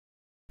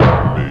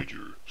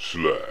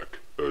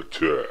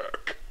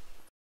MajorSlackAttack.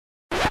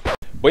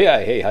 Well,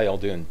 yeah, hey, how y'all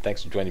doing?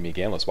 Thanks for joining me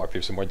again. Let's walk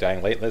through some more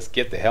Dying Light. Let's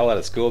get the hell out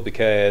of school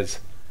because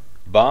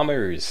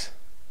bombers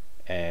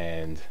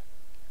and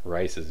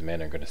Rice's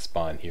men are going to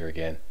spawn here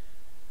again.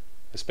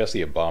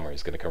 Especially a bomber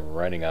is going to come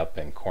running up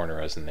and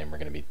corner us, and then we're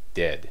going to be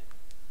dead.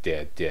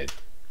 Dead.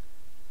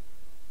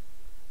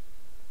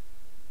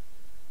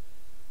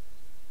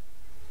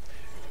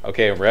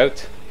 Okay, en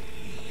route.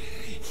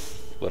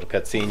 Little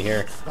cutscene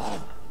here.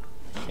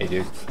 Hey,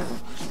 dude.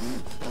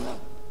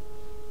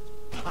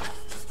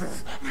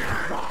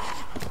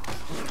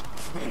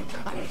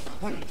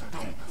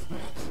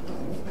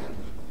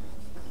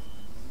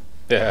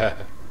 Yeah.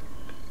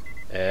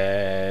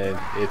 And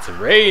it's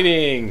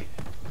raining.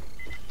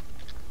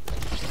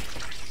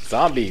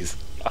 Zombies.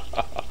 I'm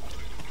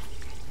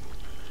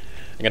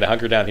gonna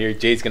hunker down here.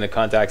 Jade's gonna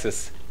contact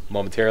us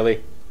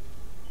momentarily.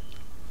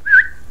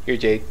 Here,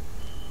 Jade.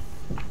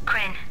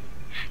 Crane,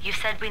 you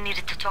said we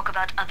needed to talk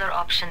about other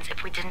options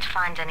if we didn't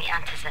find any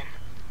antizin.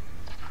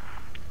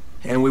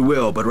 And we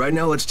will, but right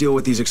now let's deal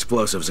with these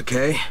explosives,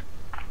 okay?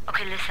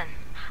 Okay, listen.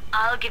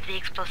 I'll give the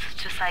explosives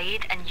to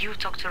Saeed and you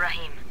talk to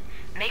Rahim.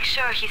 Make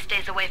sure he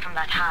stays away from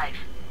that hive.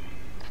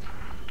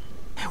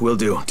 Will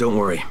do, don't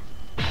worry.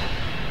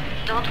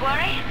 Don't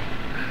worry?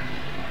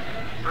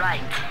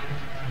 Right.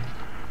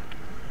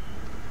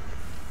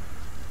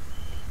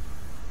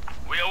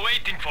 We are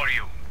waiting for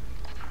you.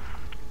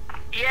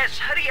 Yes,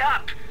 hurry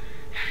up.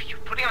 You're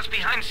putting us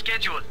behind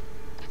schedule.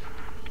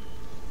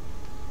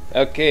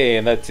 Okay,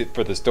 and that's it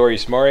for the story,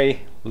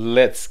 Shmori.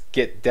 Let's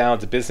get down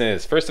to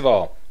business. First of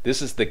all,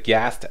 this is the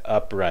gassed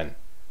up run.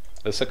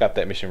 Let's look up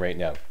that mission right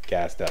now.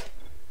 Gassed up.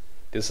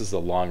 This is a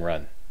long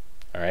run.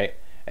 Alright?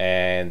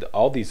 And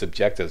all these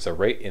objectives are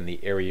right in the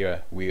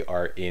area we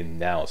are in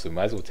now. So we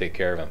might as well take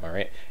care of them.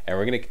 Alright? And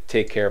we're going to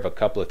take care of a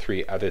couple of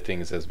 3 other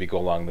things as we go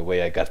along the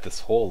way. I got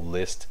this whole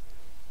list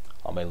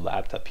on my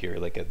laptop here.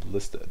 Like a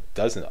list, a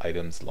dozen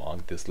items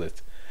long, this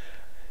list.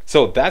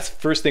 So that's the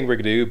first thing we're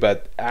going to do.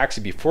 But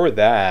actually before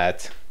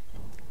that,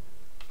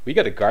 we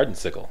got a garden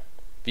sickle.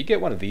 If you get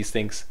one of these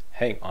things,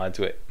 hang on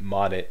to it,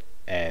 mod it,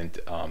 and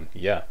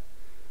yeah.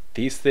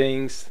 These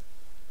things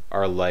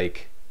are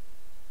like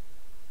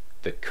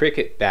the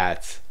cricket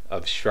bats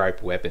of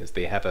sharp weapons.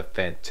 They have a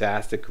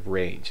fantastic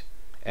range,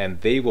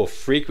 and they will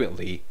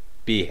frequently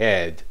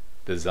behead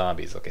the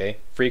zombies, okay?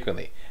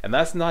 Frequently. And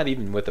that's not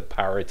even with a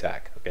power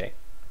attack, okay?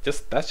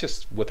 That's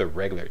just with a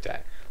regular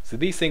attack. So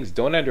these things,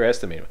 don't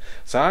underestimate them.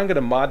 So I'm going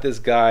to mod this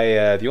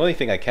guy. The only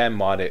thing I can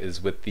mod it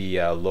is with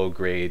the low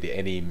grade,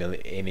 any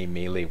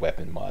melee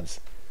weapon mods.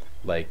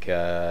 Like,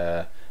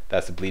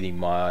 that's the bleeding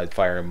mod,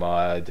 fire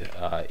mod,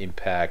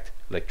 impact,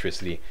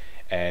 electricity,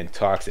 and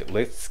toxic.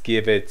 Let's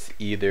give it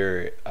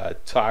either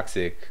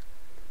toxic,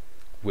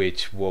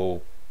 which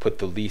will put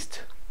the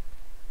least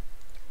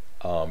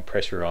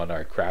pressure on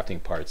our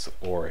crafting parts,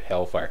 or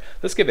hellfire.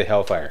 Let's give it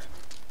hellfire.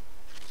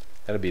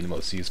 That'll be the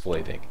most useful,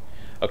 I think.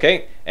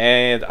 Okay,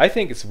 and I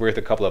think it's worth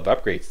a couple of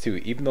upgrades too.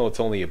 Even though it's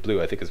only a blue,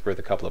 I think it's worth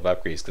a couple of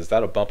upgrades because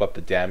that'll bump up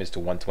the damage to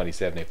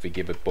 127 if we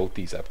give it both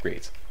these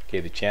upgrades. Okay,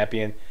 the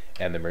champion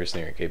and the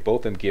mercenary. Okay, both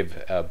of them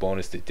give a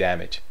bonus to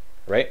damage,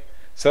 right?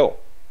 So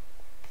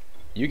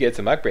you get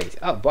some upgrades.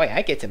 Oh boy,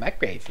 I get some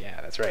upgrades. Yeah,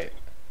 that's right.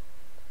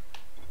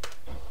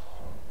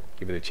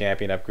 Give it a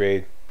champion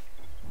upgrade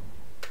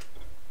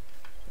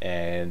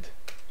and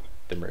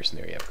the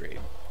mercenary upgrade.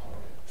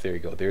 So there you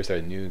go. There's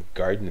our new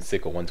garden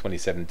sickle.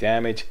 127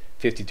 damage,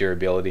 50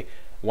 durability,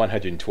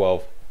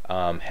 112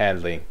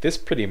 handling. This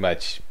pretty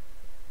much,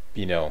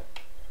 you know,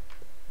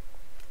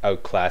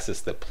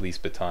 outclasses the police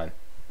baton.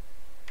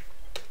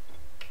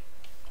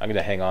 I'm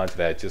gonna hang on to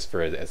that just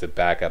for as a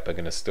backup. I'm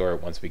gonna store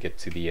it once we get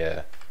to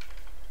the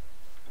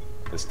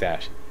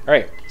stash. All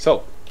right.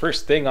 So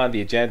first thing on the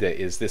agenda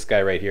is this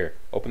guy right here.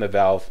 Open the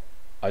valve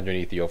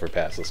underneath the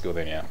overpass. Let's go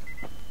there now.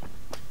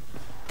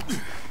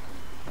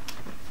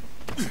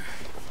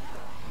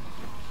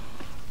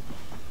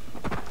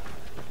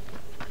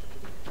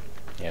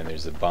 And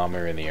there's a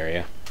bomber in the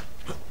area.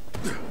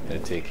 Gotta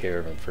take care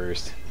of him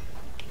first.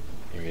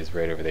 Here he is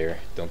right over there.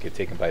 Don't get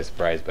taken by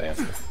surprise by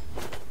him.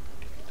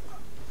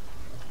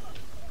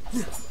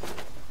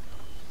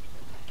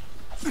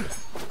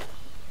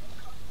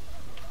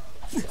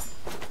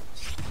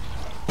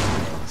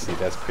 See,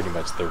 that's pretty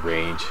much the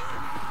range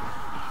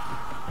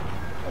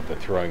of the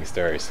throwing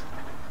stars.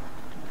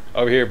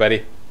 Over here,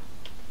 buddy.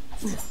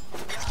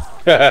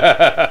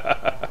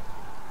 Yeah,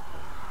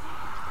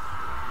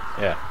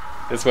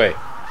 this way.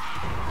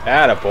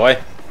 Atta boy.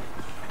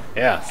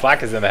 Yeah,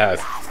 Slack is in the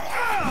house.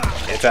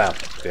 It's up,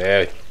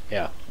 dude.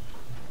 Yeah.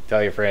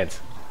 Tell your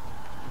friends.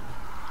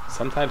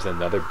 Sometimes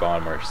another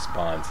bomber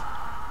spawns.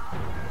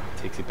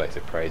 Takes you by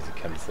surprise. It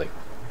comes like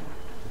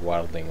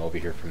waddling over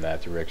here from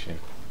that direction.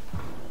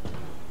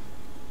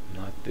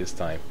 Not this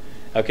time.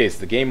 Okay,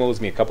 so the game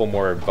owes me a couple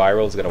more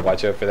virals. Gotta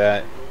watch out for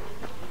that.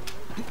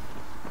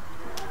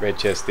 Red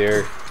chest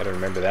there. Gotta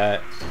remember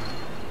that.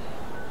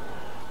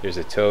 There's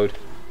a toad.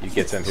 You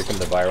get some. Here come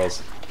the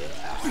virals.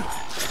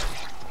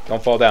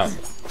 Don't fall down.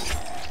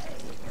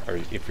 or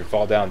if you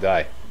fall down,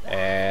 die.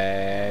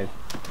 And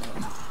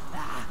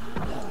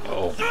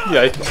oh,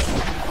 yeah,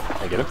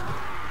 I get him.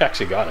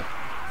 Actually got him.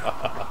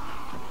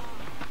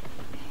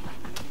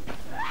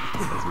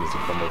 There's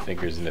music from my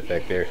fingers in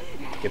effect there.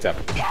 Get up.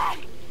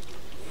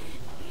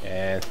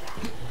 And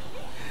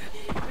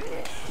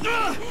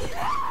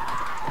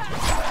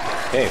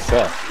okay,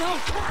 so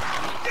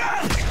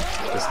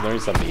just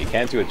learned something. You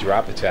can't do a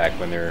drop attack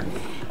when they're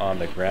on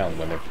the ground,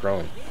 when they're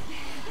prone.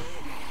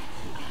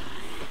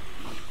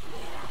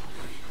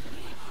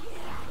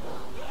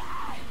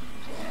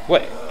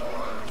 What?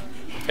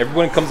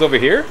 Everyone comes over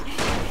here?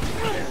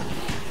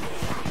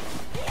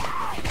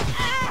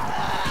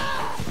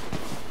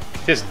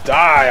 Just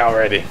die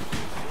already.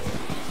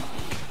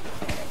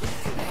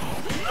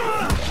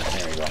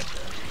 There we go.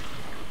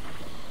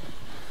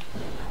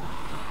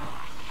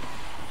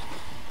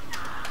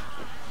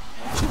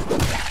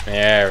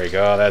 There we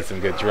go. That's some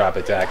good drop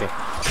attacking.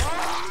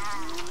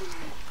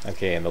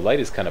 Okay, and the light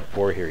is kind of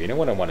poor here. You know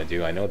what I want to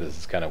do? I know this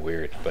is kind of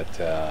weird, but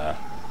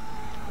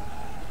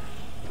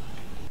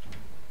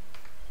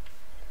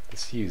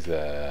let's use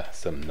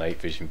some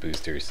night vision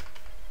boosters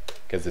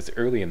because it's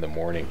early in the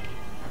morning.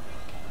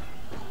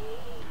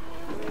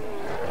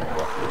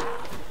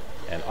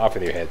 And off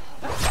with your head.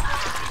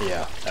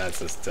 Yeah, that's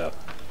the stuff.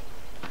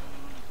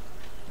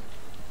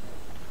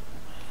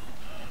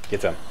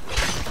 Get some.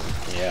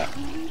 Yeah.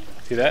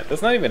 See that?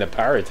 That's not even a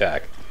power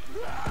attack.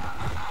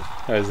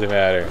 What does it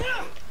matter?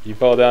 You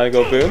fall down and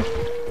go boom?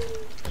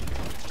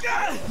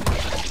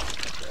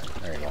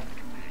 There you go.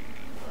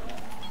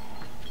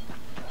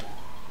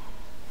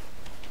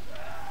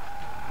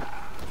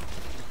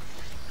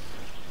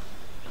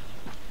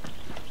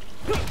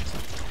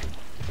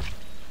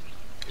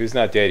 Who's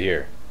not dead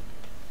here?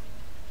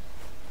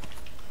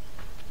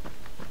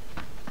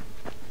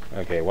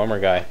 Okay, one more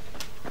guy.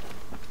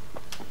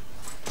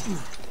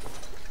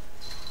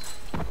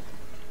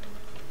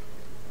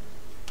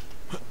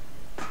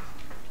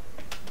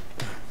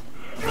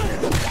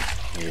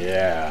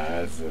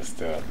 Yeah, that's the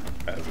stuff.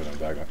 That's what I'm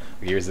talking about.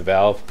 Here's the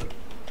valve.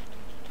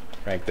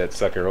 Crank that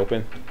sucker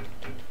open.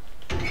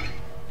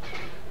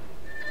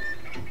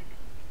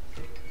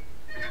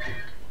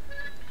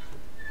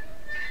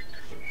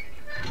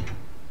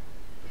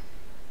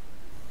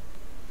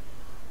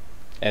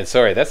 And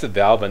sorry, that's the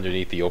valve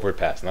underneath the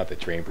overpass, not the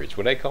train bridge.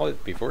 What did I call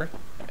it before?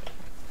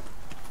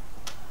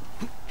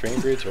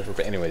 Train bridge,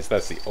 overpass. Anyways,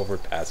 that's the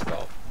overpass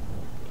valve.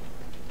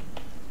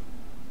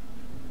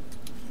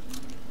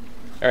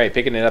 Alright,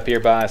 picking it up here,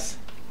 boss.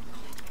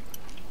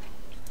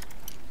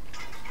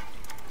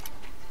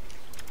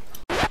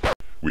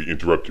 We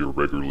interrupt your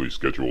regularly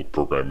scheduled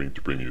programming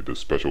to bring you this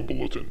special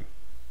bulletin.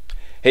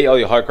 Hey all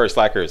you hardcore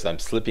slackers, I'm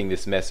slipping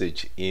this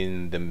message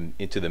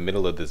into the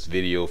middle of this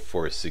video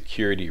for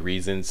security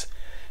reasons.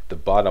 The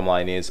bottom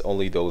line is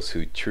only those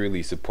who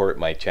truly support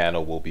my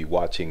channel will be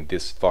watching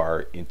this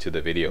far into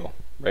the video,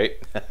 right?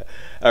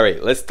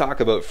 Alright, let's talk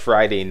about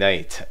Friday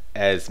night.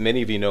 As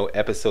many of you know,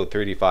 episode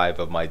 35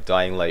 of my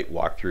Dying Light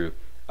walkthrough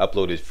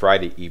uploaded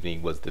Friday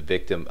evening was the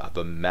victim of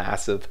a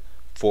massive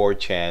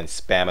 4chan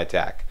spam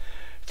attack.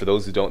 For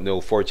those who don't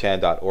know,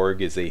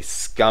 4chan.org is a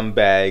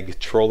scumbag,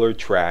 troller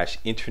trash,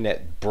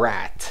 internet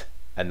brat,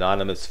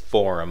 anonymous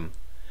forum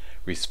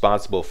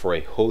responsible for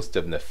a host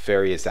of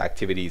nefarious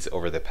activities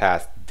over the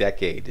past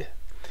decade.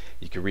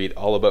 You can read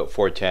all about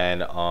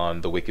 4chan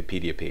on the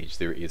Wikipedia page.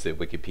 There is a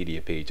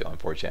Wikipedia page on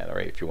 4chan,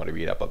 alright, if you want to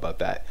read up about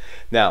that.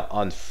 Now,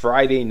 on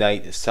Friday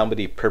night,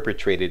 somebody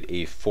perpetrated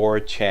a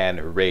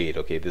 4chan raid.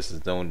 Okay, this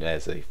is known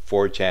as a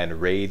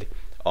 4chan raid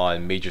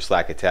on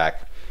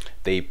MajorSlackAttack.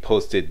 They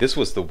posted, this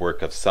was the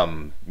work of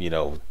some,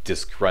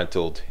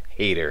 disgruntled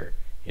hater,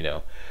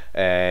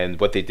 and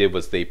what they did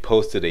was they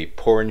posted a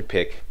porn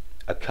pic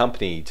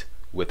accompanied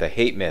with a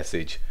hate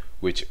message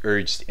which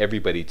urged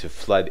everybody to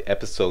flood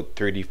episode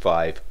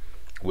 35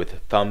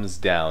 with thumbs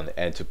down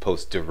and to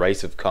post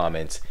derisive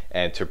comments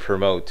and to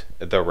promote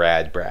the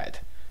Rad Brad.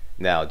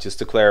 Now, just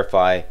to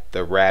clarify,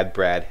 the Rad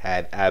Brad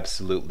had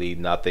absolutely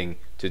nothing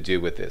to do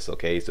with this,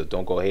 okay? So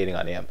don't go hating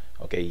on him,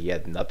 okay? He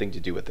had nothing to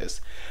do with this.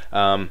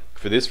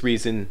 For this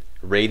reason,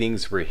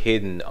 ratings were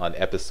hidden on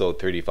episode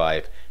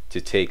 35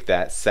 to take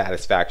that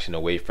satisfaction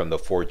away from the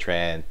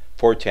 4chan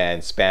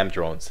spam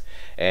drones.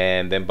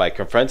 And then by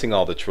confronting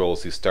all the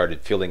trolls who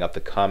started filling up the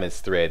comments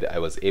thread, I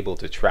was able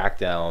to track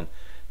down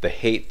the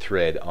hate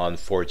thread on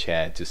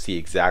 4chan to see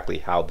exactly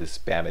how this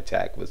spam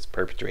attack was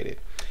perpetrated.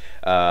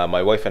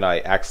 My wife and I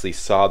actually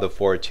saw the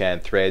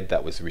 4chan thread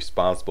that was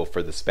responsible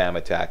for the spam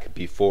attack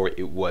before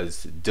it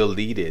was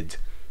deleted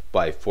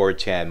by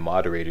 4chan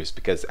moderators,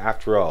 because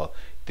after all,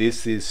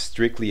 this is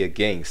strictly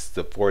against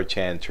the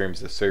 4chan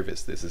terms of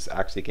service. This is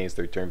actually against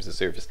their terms of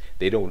service.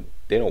 They don't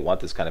want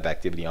this kind of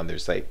activity on their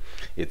site.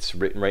 It's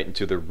written right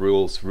into the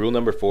rules, rule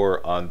number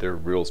 4 on their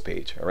rules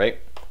page. All right.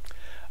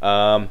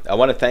 I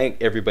want to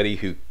thank everybody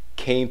who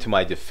came to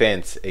my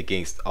defense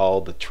against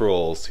all the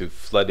trolls who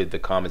flooded the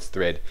comments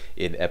thread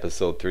in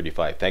episode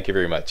 35. Thank you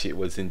very much. It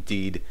was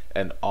indeed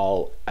an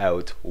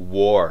all-out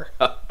war.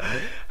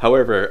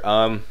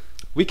 However,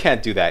 we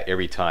can't do that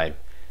every time.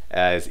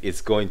 as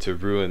it's going to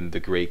ruin the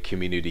great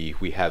community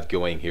we have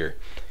going here.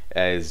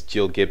 As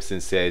Jill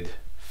Gibson said,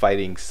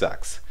 fighting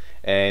sucks.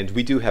 And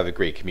we do have a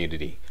great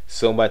community,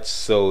 so much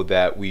so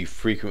that we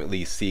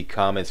frequently see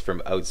comments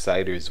from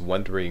outsiders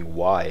wondering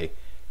why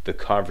the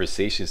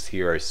conversations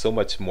here are so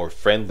much more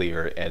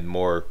friendlier and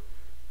more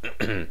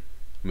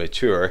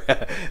mature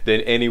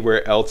than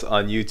anywhere else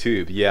on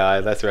YouTube. Yeah,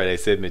 that's right, I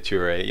said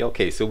mature.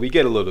 Okay, so we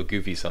get a little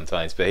goofy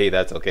sometimes, but hey,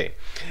 that's okay.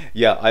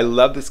 Yeah, I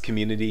love this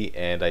community,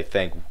 and I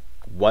thank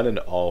one and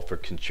all for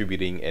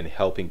contributing and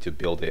helping to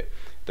build it.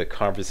 The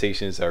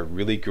conversations are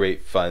really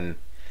great fun,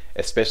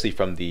 especially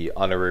from the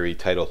honorary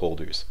title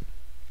holders.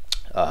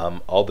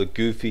 All the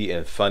goofy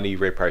and funny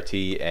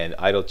repartee and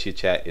idle chit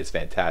chat is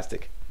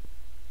fantastic.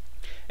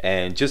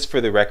 And just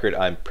for the record,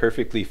 I'm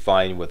perfectly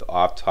fine with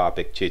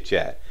off-topic chit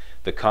chat.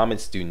 The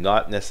comments do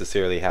not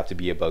necessarily have to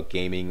be about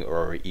gaming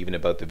or even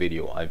about the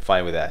video. I'm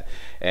fine with that.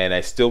 And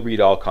I still read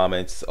all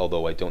comments,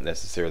 although I don't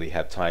necessarily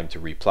have time to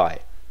reply.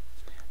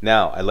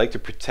 Now, I like to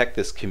protect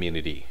this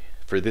community.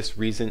 For this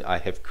reason, I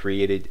have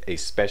created a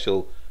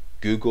special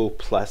Google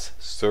Plus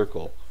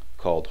circle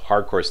called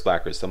Hardcore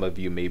Slackers. Some of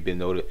you may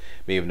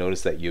have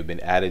noticed that you've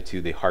been added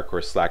to the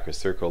Hardcore Slackers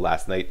circle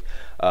last night.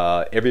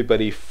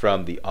 Everybody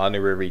from the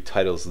honorary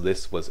titles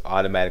list was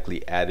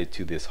automatically added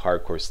to this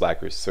Hardcore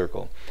Slackers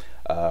circle.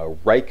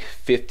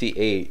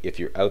 Reich58, if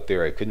you're out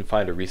there, I couldn't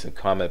find a recent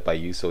comment by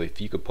you, so if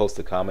you could post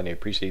a comment, I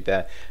appreciate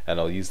that, and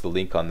I'll use the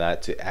link on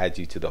that to add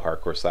you to the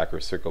Hardcore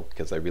Slackers circle,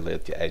 because I really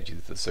like to add you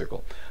to the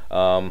circle.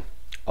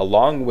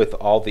 Along with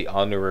all the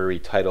honorary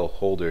title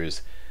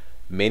holders,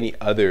 many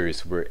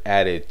others were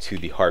added to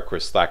the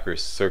Hardcore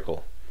Slackers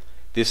circle.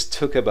 This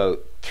took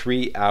about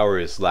 3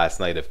 hours last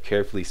night of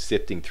carefully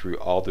sifting through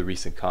all the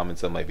recent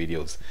comments on my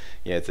videos.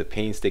 Yeah, it's a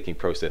painstaking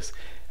process.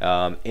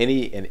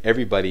 Any and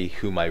everybody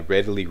whom I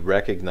readily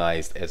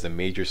recognized as a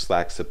Major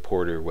Slack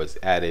supporter was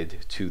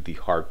added to the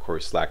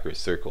Hardcore Slackers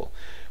circle.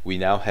 We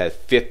now have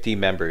 50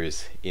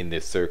 members in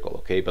this circle,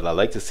 okay? But I'd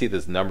like to see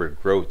this number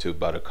grow to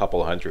about a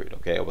couple hundred,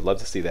 okay? I would love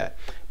to see that,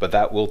 but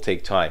that will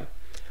take time.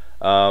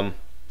 All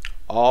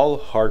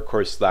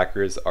Hardcore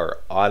Slackers are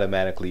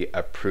automatically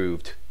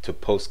approved to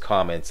post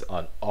comments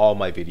on all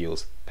my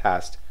videos,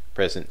 past,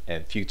 present,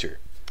 and future.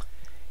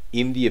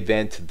 In the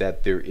event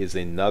that there is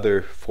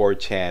another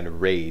 4chan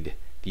raid,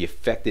 the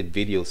affected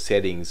video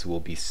settings will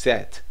be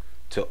set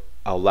to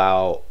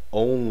allow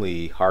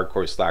only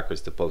Hardcore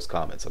Slackers to post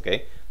comments,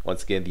 okay?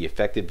 Once again, the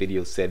affected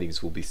video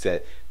settings will be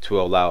set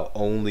to allow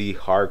only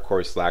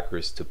Hardcore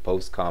Slackers to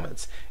post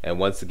comments. And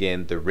once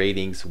again, the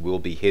ratings will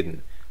be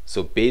hidden.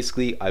 So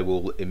basically, I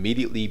will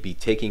immediately be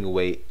taking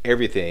away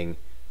everything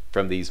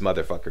from these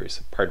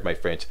motherfuckers, pardon my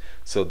French,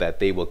 so that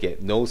they will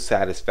get no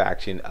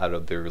satisfaction out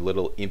of their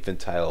little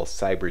infantile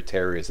cyber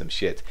terrorism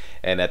shit.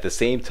 And at the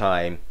same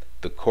time,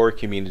 the core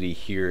community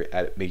here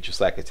at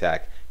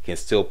MajorSlackAttack can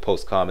still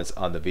post comments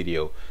on the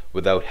video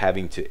without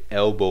having to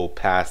elbow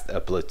past a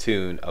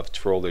platoon of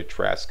troller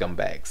trash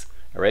scumbags.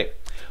 Alright?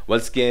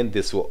 Once again,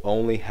 this will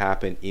only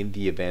happen in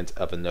the event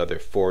of another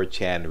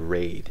 4chan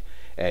raid,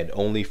 and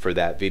only for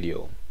that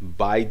video.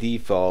 By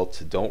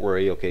default, don't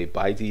worry, okay,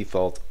 by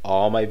default,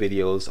 all my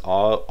videos,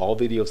 all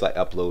videos I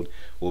upload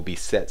will be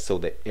set so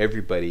that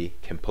everybody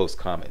can post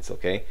comments,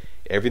 okay?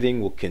 Everything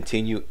will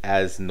continue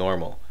as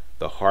normal.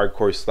 The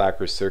Hardcore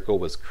Slacker circle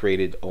was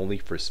created only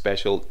for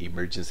special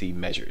emergency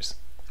measures.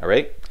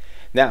 Alright?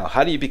 Now,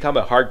 how do you become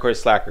a Hardcore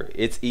Slacker?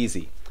 It's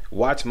easy.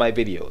 Watch my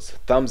videos,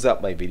 thumbs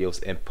up my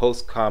videos, and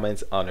post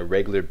comments on a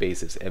regular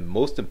basis. And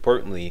most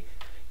importantly,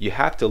 you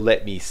have to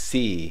let me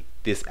see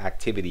this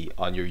activity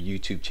on your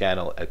YouTube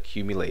channel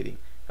accumulating.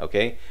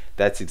 Okay?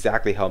 That's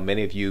exactly how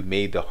many of you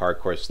made the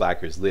Hardcore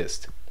Slackers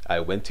list.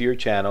 I went to your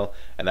channel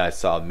and I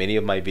saw many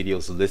of my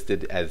videos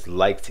listed as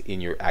liked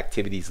in your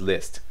activities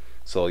list.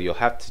 So you'll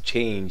have to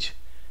change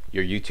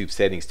your YouTube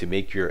settings to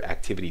make your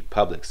activity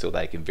public so that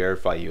I can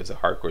verify you as a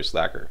Hardcore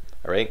Slacker.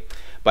 Alright?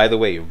 By the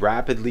way,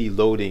 rapidly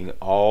loading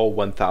all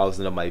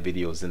 1,000 of my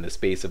videos in the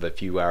space of a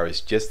few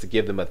hours just to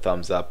give them a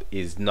thumbs up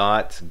is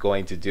not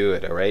going to do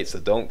it. Alright? So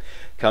don't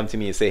come to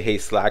me and say, hey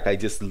Slack, I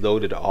just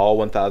loaded all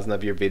 1,000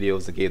 of your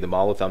videos and gave them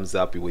all a thumbs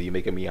up. Will you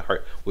make me a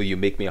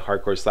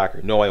Hardcore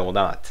Slacker? No, I will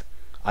not.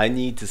 I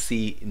need to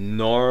see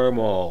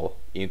normal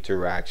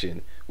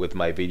interaction with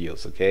my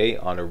videos, okay,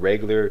 on a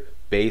regular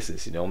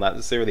basis, you know, not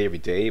necessarily every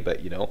day,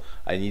 but you know,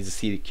 I need to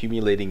see it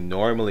accumulating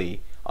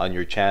normally on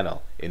your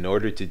channel in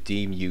order to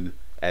deem you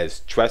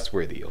as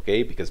trustworthy,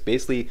 okay? Because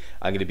basically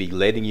I'm going to be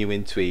letting you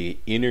into a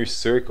inner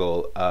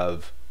circle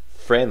of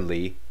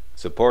friendly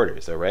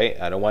supporters. All right,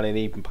 I don't want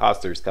any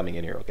imposters coming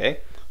in here, okay?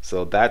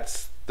 So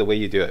that's the way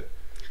you do it.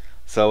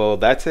 So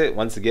that's it.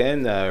 Once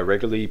again,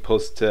 regularly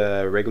post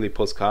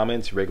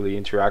comments, regularly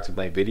interact with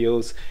my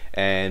videos,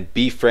 and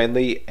be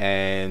friendly,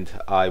 and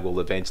I will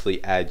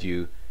eventually add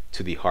you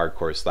to the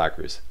Hardcore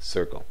Slackers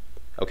circle.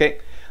 Okay,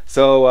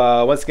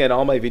 so once again,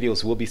 all my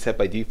videos will be set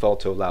by default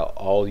to allow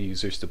all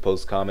users to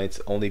post comments.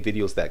 Only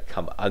videos that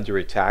come under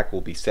attack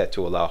will be set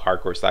to allow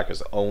Hardcore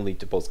Slackers only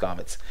to post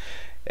comments.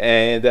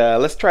 And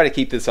let's try to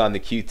keep this on the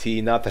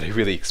QT. Not that I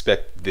really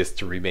expect this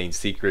to remain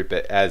secret,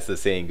 but as the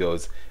saying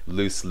goes,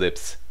 loose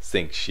lips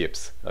sink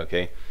ships.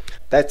 Okay,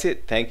 that's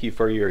it. Thank you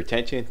for your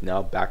attention.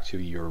 Now back to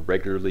your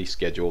regularly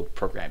scheduled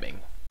programming.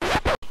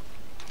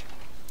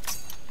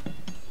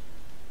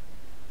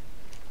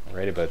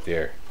 Right about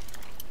there.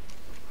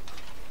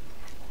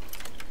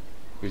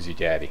 Who's your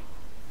daddy?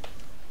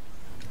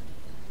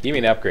 Give me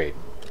an upgrade.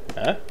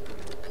 Huh?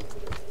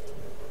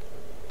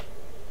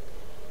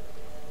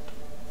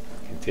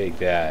 Can take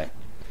that.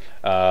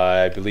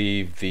 I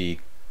believe the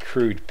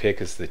crude pick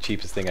is the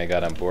cheapest thing I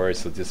got on board,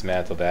 so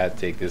dismantle that,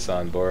 take this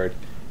on board,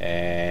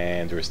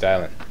 and we're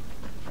styling.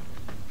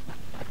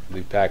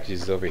 Loot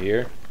packages over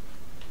here.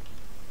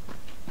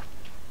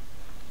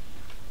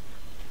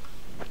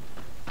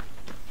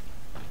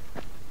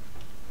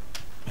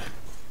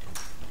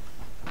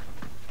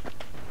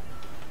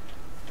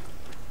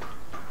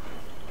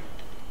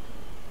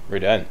 We're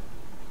done.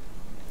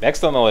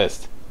 Next on the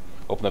list,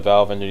 open the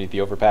valve underneath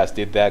the overpass.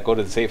 Did that. Go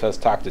to the safe house,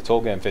 talk to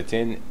Tolga and fit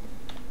in.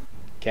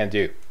 Can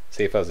do.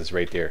 Safe house is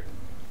right there.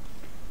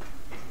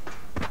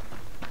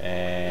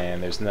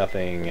 And there's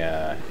nothing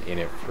in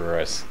it for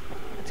us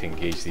to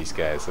engage these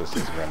guys. Let's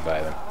just run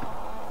by them.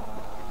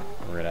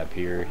 Run up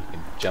here. You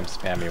can jump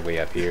spam your way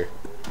up here.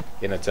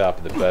 Get on top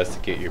of the bus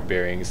to get your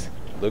bearings.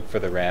 Look for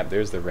the ramp.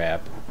 There's the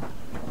ramp.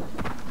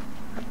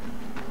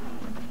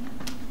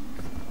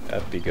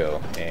 Up you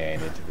go,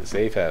 and into the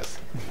safe house.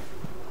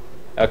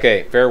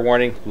 Okay, fair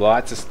warning,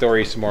 lots of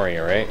stories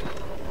tomorrow, alright?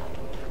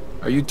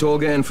 Are you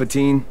Tolga and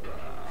Fatin?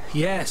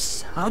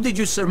 Yes. How did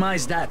you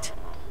surmise that?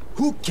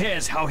 Who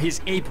cares how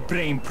his ape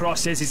brain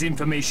processes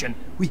information?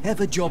 We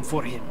have a job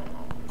for him.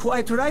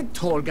 Quite right,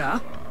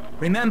 Tolga.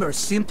 Remember,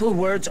 simple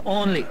words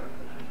only.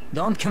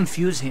 Don't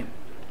confuse him.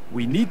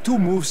 We need to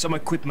move some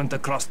equipment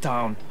across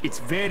town. It's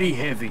very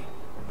heavy.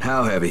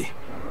 How heavy?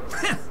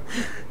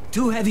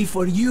 Too heavy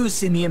for you,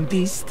 Simian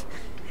Beast.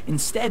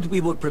 Instead,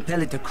 we will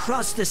propel it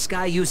across the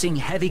sky using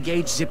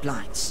heavy-gauge zip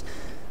lines.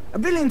 A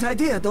brilliant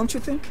idea, don't you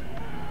think?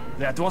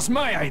 That was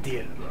my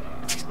idea.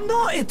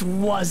 No, it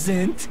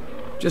wasn't.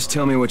 Just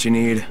tell me what you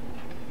need.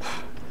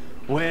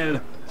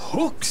 Well,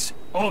 hooks,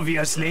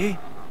 obviously.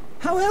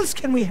 How else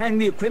can we hang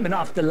the equipment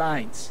off the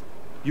lines?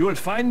 You will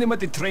find them at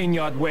the train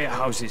yard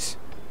warehouses.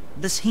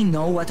 Does he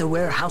know what a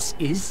warehouse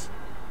is?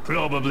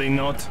 Probably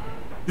not.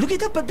 Look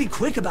it up, but be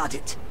quick about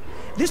it.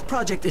 This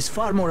project is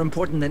far more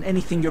important than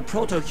anything your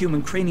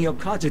proto-human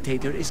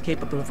craniocogitator is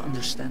capable of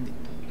understanding.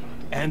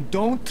 And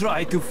don't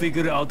try to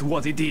figure out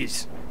what it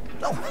is.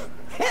 Oh,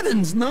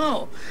 heavens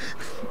no!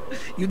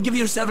 You'd give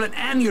yourself an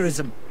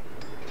aneurysm.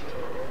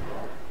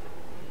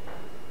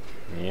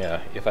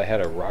 Yeah, if I had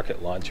a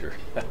rocket launcher.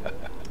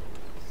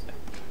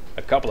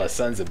 A couple of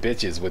sons of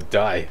bitches would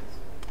die.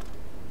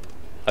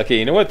 Okay,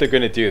 you know what they're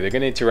gonna do? They're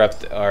gonna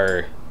interrupt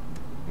our...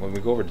 When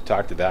we go over to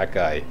talk to that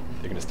guy,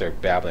 they're gonna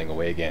start babbling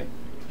away again.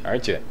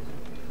 Aren't you?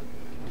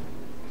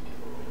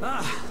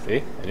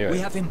 See? I knew it. We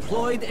have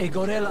employed a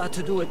gorilla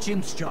to do a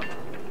chimp's job.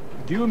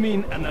 Do you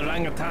mean an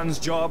orangutan's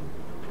job?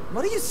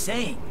 What are you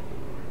saying?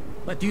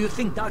 But do you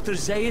think Dr.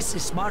 Zaius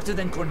is smarter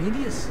than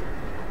Cornelius?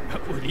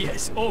 Well,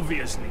 yes,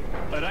 obviously.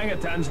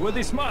 Orangutans were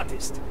the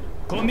smartest.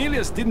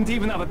 Cornelius didn't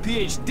even have a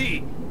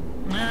PhD.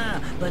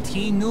 But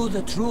he knew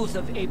the truth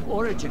of ape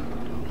origin.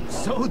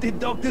 So did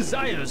Dr.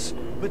 Zaius,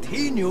 but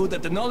he knew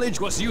that the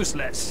knowledge was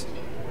useless.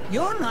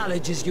 Your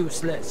knowledge is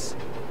useless.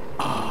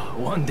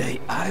 One day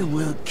I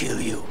will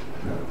kill you.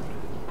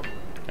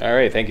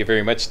 Alright, thank you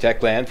very much,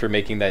 Techland, for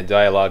making that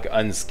dialogue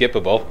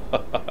unskippable.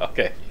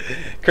 Okay.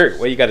 Kurt,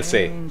 what you got to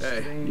say?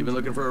 Hey, you been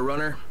looking for a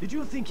runner? Did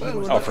you think he Well,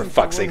 was... Oh, for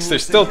fuck's sakes, they're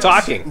still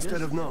talking!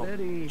 Instead of no.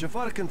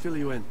 Jafar can fill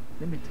you in.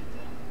 limited?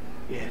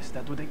 Yes,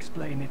 that would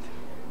explain it.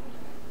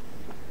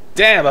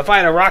 Damn, I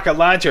find a rocket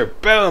launcher!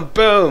 Boom,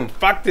 boom!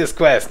 Fuck this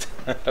quest!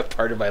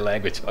 Part of my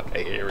language.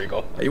 Okay, here we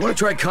go. Hey, you want to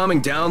try calming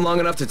down long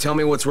enough to tell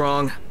me what's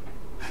wrong?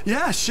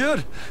 Yeah,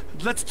 sure.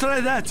 Let's try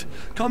that.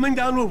 Calming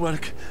down will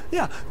work.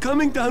 Yeah,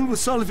 calming down will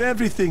solve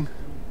everything.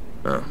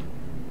 Oh.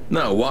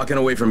 No, walking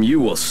away from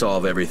you will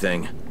solve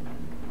everything.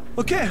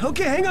 Okay,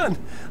 hang on.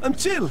 I'm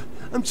chill,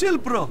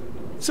 bro.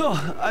 So,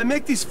 I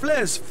make these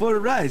flares for a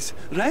rise,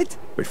 right?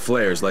 Wait,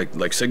 flares?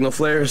 Like signal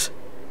flares?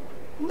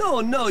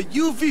 No,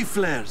 UV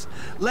flares.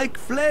 Like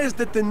flares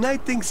that the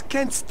night things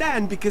can't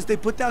stand because they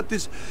put out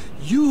this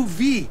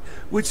UV,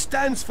 which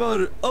stands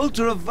for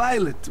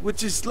ultraviolet,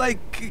 which is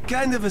like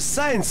kind of a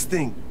science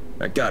thing.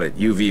 I got it.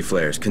 UV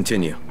flares.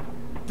 Continue.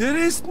 There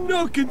is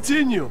no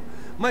continue.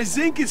 My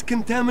zinc is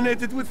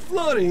contaminated with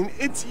fluorine.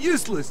 It's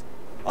useless.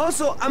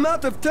 Also, I'm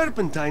out of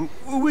turpentine,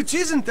 which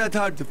isn't that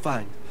hard to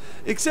find.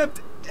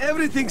 Except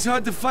everything's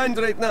hard to find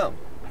right now.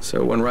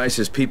 So when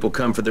Rice's people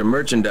come for their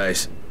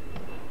merchandise...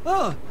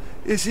 Oh,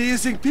 is he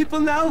using people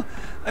now?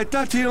 I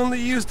thought he only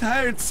used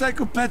hired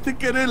psychopathic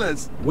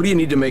guerrillas. What do you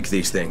need to make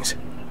these things?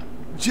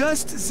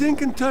 Just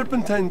zinc and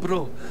turpentine,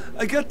 bro.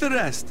 I got the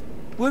rest.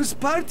 Worst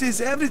part is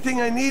everything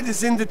I need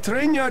is in the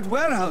train yard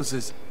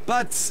warehouses.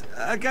 But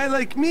a guy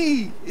like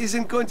me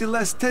isn't going to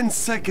last 10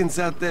 seconds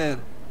out there.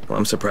 Well,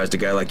 I'm surprised a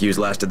guy like you's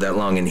lasted that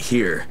long in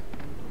here.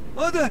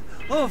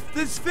 Oh,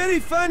 that's very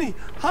funny.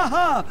 Ha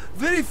ha,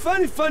 very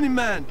funny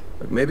man.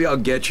 Look, maybe I'll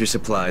get your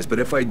supplies, but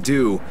if I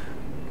do,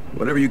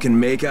 whatever you can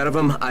make out of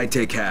them, I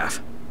take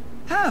half.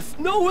 Half?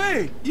 No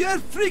way. You're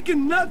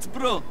freaking nuts,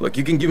 bro. Look,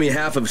 you can give me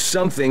half of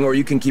something, or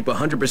you can keep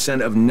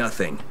 100% of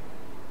nothing.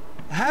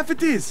 Half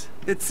it is.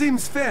 It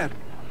seems fair.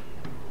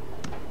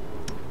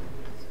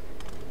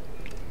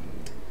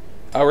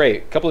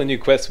 Alright, a couple of new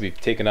quests we've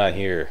taken on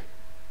here.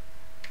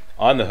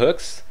 On the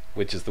Hooks,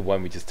 which is the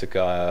one we just took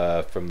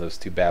from those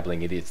two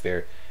babbling idiots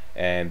there.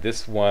 And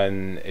this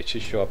one, it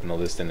should show up in the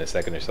list in a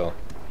second or so.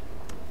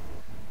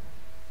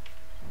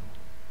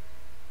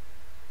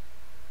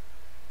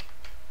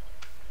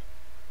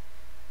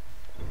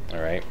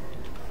 Alright.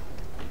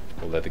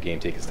 We'll let the game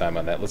take its time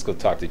on that. Let's go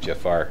talk to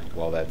Jafar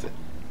while that's it.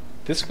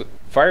 This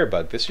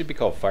Firebug, this should be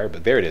called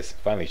Firebug. There it is.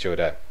 Finally showed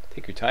up.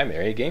 Take your time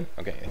there, eh, game?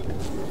 Okay.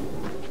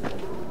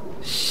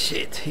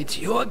 Shit, it's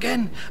you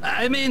again?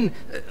 I mean,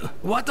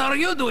 what are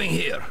you doing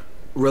here?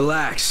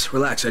 Relax,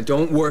 relax. I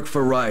don't work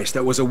for Rice.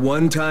 That was a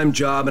one-time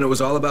job, and it was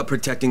all about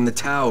protecting the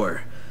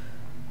tower.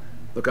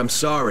 Look, I'm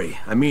sorry.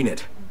 I mean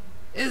it.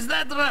 Is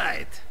that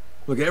right?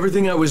 Look,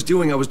 everything I was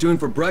doing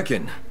for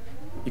Brecken.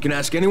 You can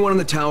ask anyone in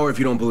the tower if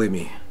you don't believe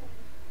me.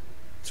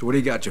 So what do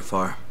you got,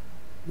 Jafar?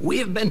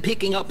 We've been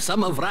picking up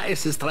some of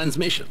Rice's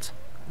transmissions.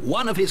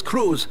 One of his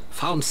crews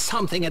found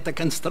something at the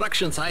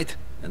construction site,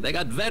 and they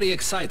got very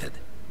excited.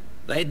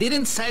 They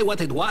didn't say what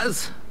it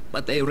was,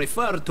 but they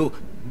referred to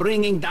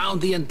bringing down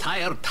the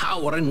entire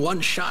tower in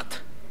one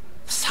shot.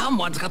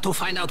 Someone's got to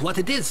find out what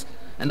it is,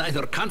 and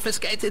either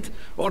confiscate it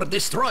or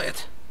destroy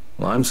it.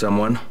 Well, I'm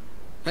someone.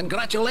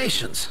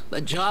 Congratulations.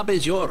 The job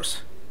is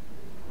yours.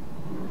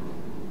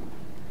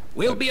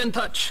 We'll be in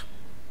touch.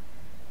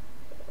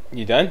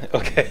 You done?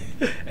 Okay.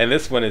 And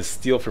this one is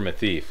Steal from a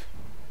Thief.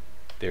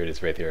 There it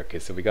is right there. Okay,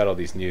 so we got all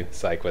these new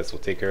side quests.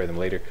 We'll take care of them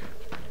later.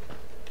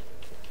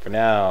 For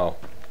now,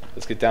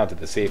 let's get down to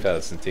the safe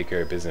house and take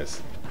care of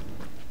business.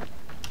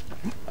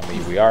 I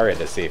mean, we are at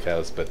a safe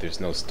house, but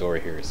there's no store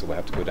here, so we'll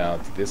have to go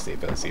down to this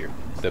safe house here.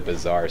 The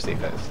bizarre safe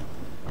house.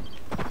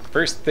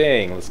 First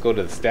thing, let's go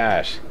to the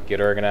stash. Get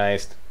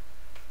organized.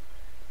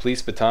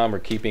 Police baton we're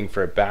keeping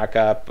for a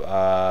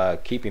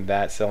backup. Keeping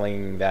that,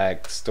 selling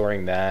that,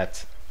 storing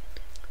that.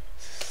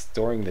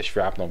 Storing the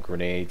shrapnel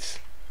grenades.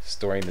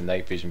 Storing the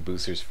night vision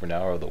boosters for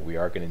now, although we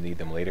are going to need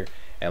them later.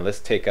 And let's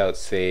take out,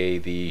 say,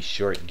 the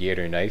short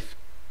gator knife.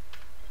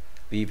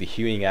 Leave the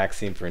hewing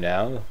axiom for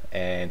now,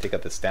 and take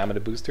out the stamina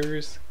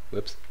boosters.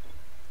 Whoops.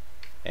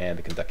 And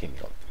the conducting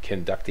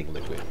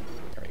liquid.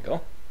 There we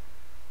go.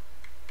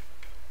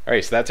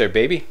 Alright, so that's our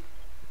baby.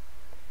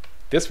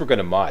 This we're going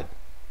to mod.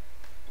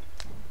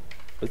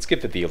 Let's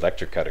give it the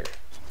electric cutter.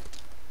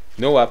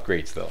 No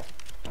upgrades though,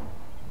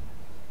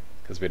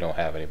 because we don't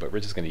have any, but we're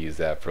just going to use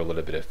that for a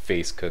little bit of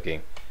face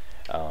cooking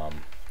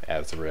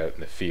as we're out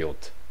in the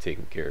field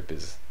taking care of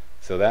business.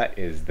 So that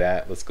is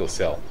that. Let's go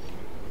sell.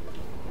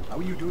 How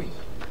are you doing?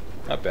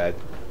 Not bad.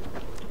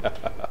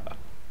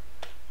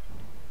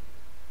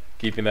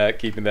 keeping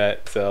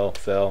that. Sell.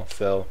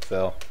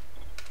 Sell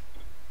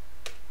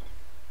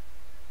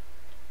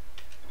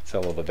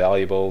all the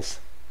valuables.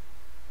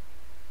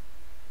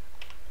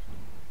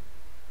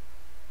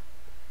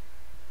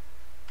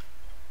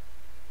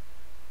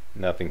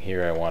 Nothing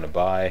here I want to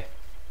buy.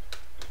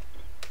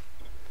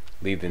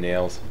 Leave the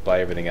nails, buy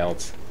everything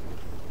else.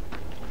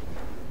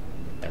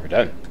 And we're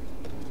done.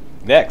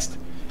 Next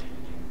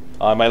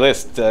on my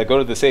list, go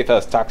to the safe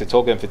house, talk to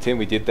Tolga and Fatin,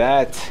 we did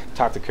that.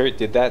 Talk to Kurt,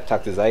 did that.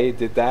 Talk to Zaid,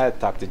 did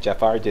that. Talk to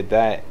Jafar, did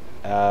that.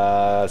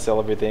 Sell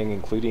everything,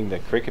 including the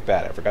cricket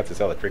bat. I forgot to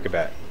sell the cricket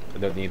bat. I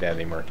don't need that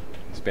anymore.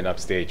 It's been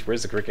upstage.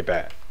 Where's the cricket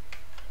bat?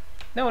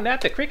 No,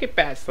 not the cricket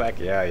bat, Slack.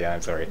 Yeah,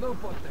 I'm sorry.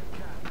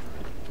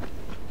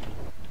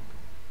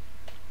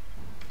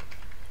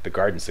 The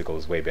garden sickle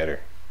is way better.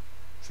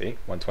 See?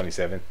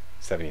 127,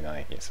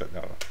 79. Yeah, so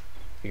no.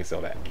 You can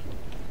sell that.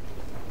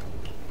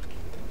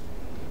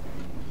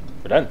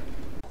 We're done.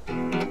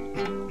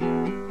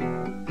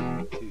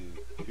 2,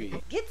 3.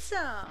 Get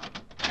some.